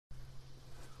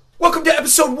Welcome to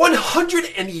episode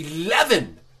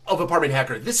 111 of Apartment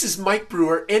Hacker. This is Mike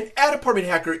Brewer, and at Apartment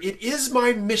Hacker, it is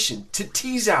my mission to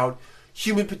tease out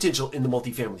human potential in the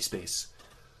multifamily space.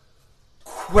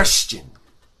 Question.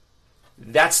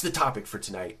 That's the topic for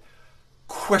tonight.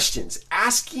 Questions.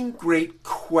 Asking great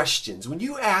questions. When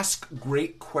you ask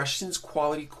great questions,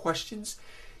 quality questions,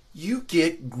 you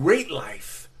get great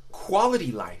life,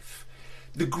 quality life.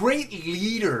 The great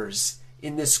leaders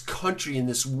in this country, in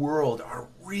this world, are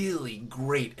really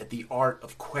great at the art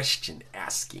of question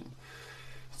asking.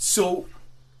 So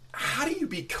how do you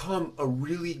become a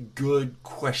really good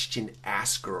question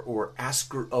asker or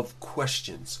asker of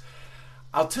questions?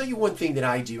 I'll tell you one thing that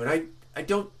I do, and I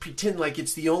don't pretend like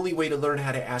it's the only way to learn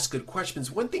how to ask good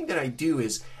questions. One thing that I do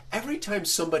is every time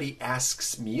somebody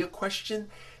asks me a question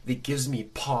that gives me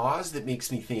pause, that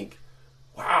makes me think,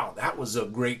 wow, that was a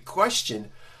great question,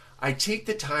 I take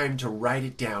the time to write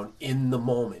it down in the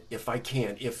moment if I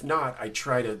can. If not, I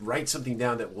try to write something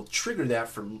down that will trigger that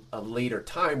for a later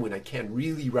time when I can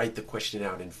really write the question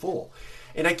out in full.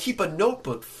 And I keep a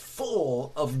notebook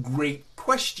full of great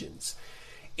questions.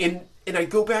 And I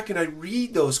go back and I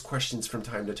read those questions from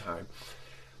time to time.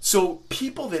 So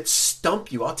people that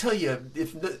stump you, I'll tell you,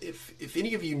 if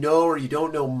any of you know or you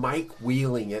don't know Mike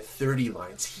Wheeling at 30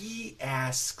 Lines, he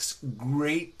asks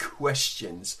great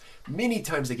questions. Many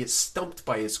times I get stumped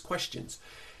by his questions.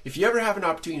 If you ever have an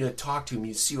opportunity to talk to him,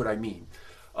 you see what I mean.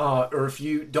 Or if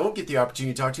you don't get the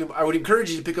opportunity to talk to him, I would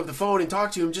encourage you to pick up the phone and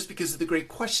talk to him just because of the great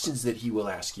questions that he will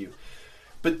ask you.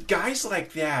 But guys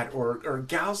like that or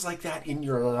gals like that in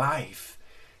your life,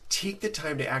 take the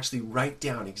time to actually write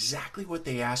down exactly what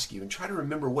they ask you and try to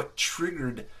remember what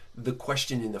triggered the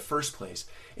question in the first place.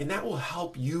 And that will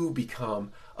help you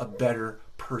become a better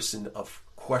person of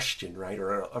question, right?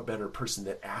 Or a better person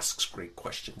that asks great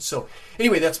questions. So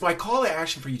anyway, that's my call to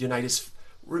action for you tonight is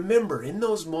remember in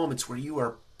those moments where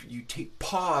you take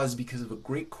pause because of a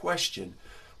great question,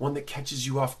 one that catches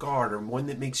you off guard or one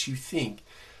that makes you think,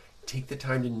 take the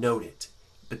time to note it.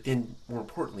 But then, more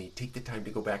importantly, take the time to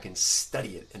go back and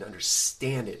study it and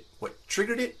understand it, what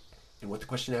triggered it and what the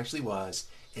question actually was,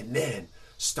 and then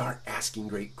start asking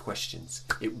great questions.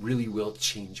 It really will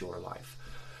change your life.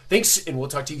 Thanks, and we'll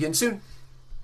talk to you again soon.